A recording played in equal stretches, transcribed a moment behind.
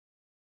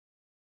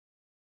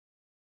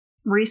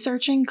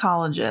Researching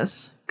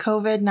Colleges,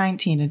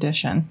 COVID-19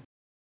 edition.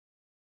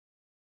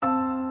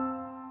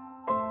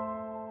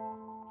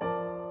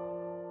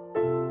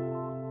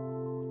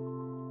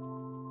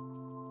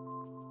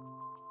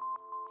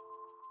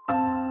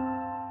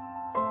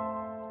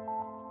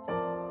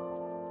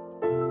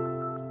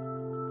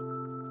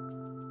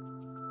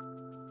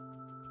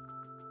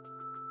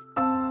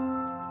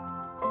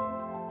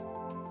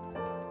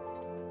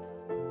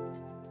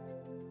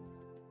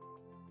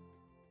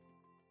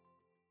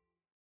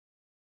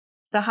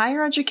 The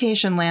higher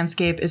education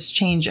landscape is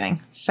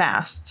changing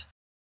fast.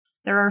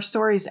 There are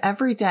stories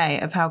every day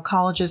of how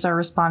colleges are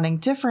responding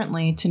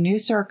differently to new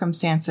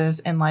circumstances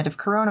in light of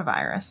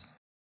coronavirus.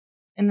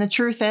 And the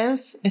truth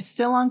is, it's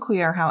still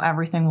unclear how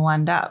everything will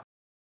end up.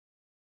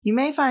 You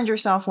may find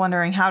yourself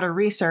wondering how to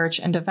research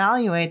and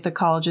evaluate the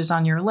colleges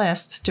on your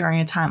list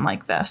during a time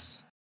like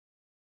this.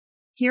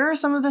 Here are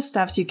some of the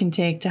steps you can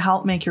take to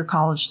help make your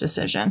college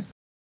decision.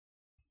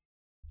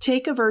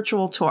 Take a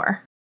virtual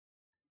tour.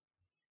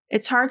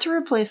 It's hard to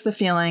replace the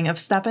feeling of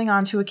stepping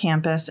onto a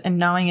campus and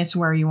knowing it's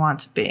where you want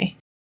to be.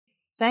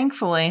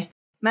 Thankfully,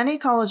 many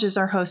colleges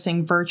are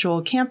hosting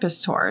virtual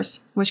campus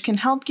tours, which can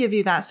help give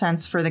you that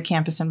sense for the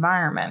campus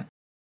environment.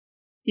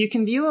 You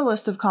can view a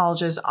list of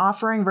colleges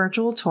offering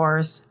virtual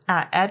tours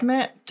at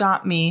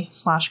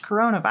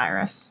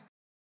admit.me/coronavirus.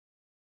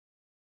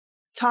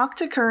 Talk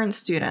to current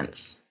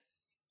students.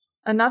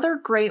 Another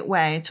great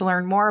way to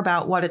learn more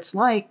about what it's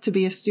like to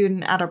be a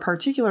student at a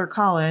particular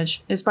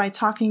college is by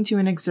talking to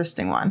an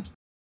existing one.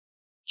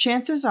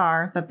 Chances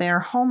are that they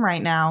are home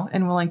right now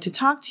and willing to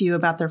talk to you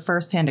about their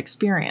firsthand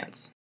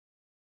experience.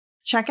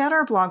 Check out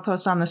our blog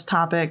post on this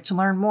topic to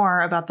learn more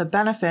about the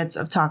benefits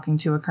of talking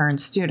to a current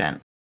student.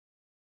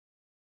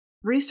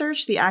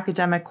 Research the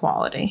academic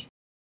quality.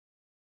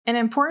 An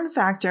important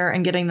factor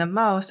in getting the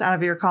most out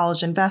of your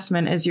college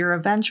investment is your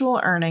eventual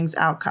earnings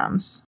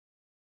outcomes.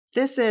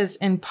 This is,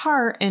 in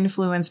part,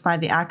 influenced by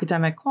the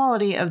academic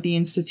quality of the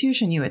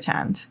institution you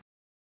attend.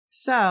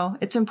 So,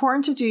 it's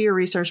important to do your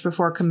research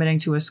before committing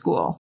to a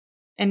school,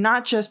 and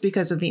not just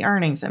because of the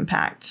earnings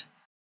impact.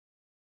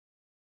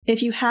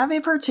 If you have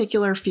a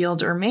particular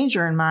field or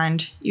major in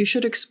mind, you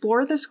should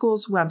explore the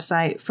school's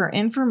website for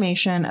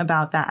information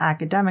about that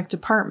academic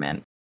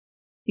department.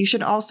 You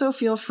should also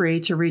feel free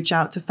to reach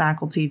out to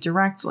faculty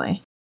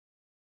directly.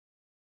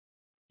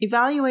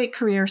 Evaluate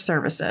career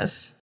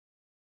services.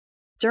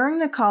 During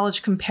the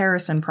college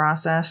comparison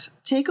process,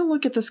 take a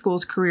look at the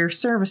school's career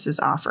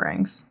services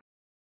offerings.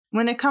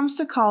 When it comes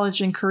to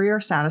college and career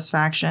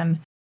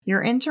satisfaction,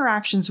 your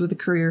interactions with the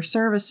career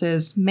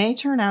services may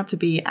turn out to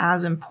be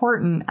as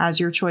important as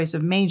your choice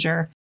of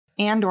major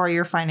and/or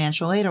your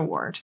financial aid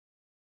award.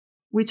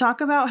 We talk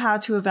about how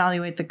to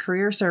evaluate the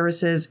career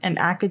services and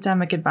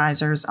academic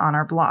advisors on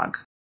our blog.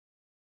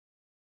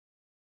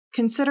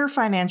 Consider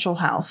financial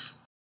health.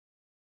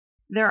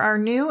 There are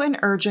new and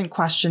urgent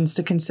questions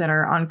to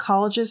consider on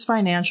colleges'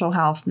 financial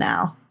health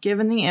now,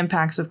 given the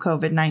impacts of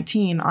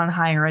COVID-19 on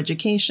higher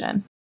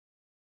education.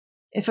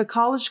 If a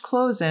college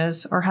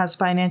closes or has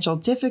financial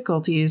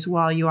difficulties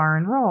while you are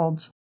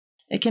enrolled,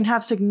 it can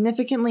have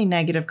significantly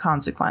negative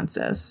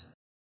consequences.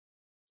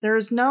 There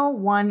is no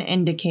one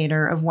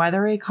indicator of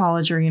whether a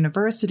college or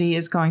university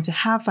is going to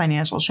have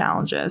financial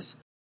challenges,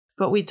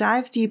 but we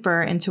dive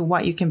deeper into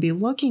what you can be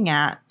looking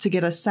at to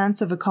get a sense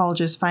of a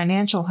college's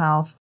financial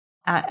health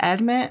at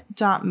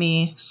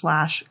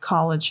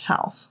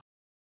admit.me/collegehealth.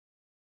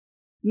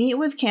 Meet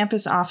with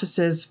campus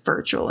offices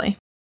virtually.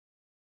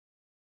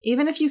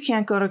 Even if you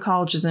can't go to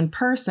colleges in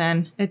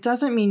person, it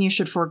doesn't mean you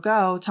should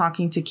forego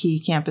talking to key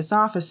campus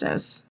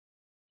offices.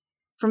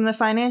 From the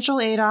financial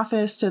aid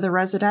office to the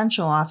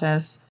residential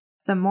office,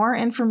 the more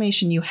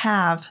information you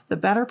have, the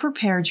better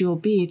prepared you will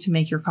be to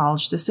make your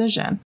college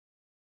decision.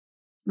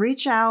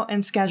 Reach out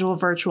and schedule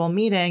virtual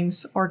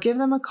meetings or give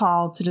them a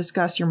call to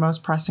discuss your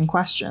most pressing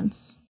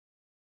questions.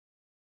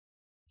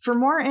 For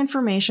more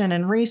information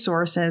and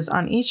resources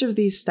on each of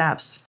these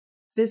steps,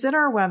 visit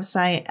our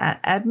website at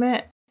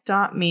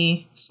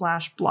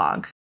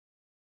admit.me/blog.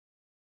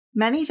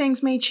 Many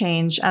things may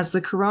change as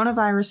the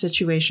coronavirus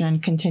situation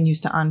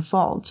continues to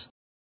unfold.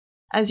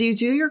 As you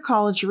do your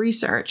college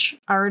research,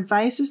 our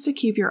advice is to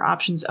keep your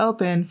options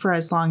open for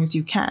as long as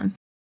you can.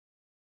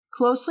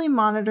 Closely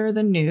monitor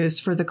the news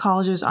for the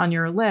colleges on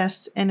your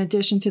list in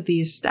addition to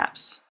these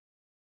steps.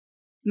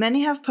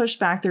 Many have pushed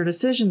back their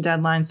decision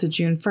deadlines to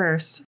June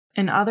 1st,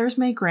 and others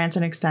may grant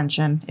an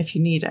extension if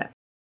you need it.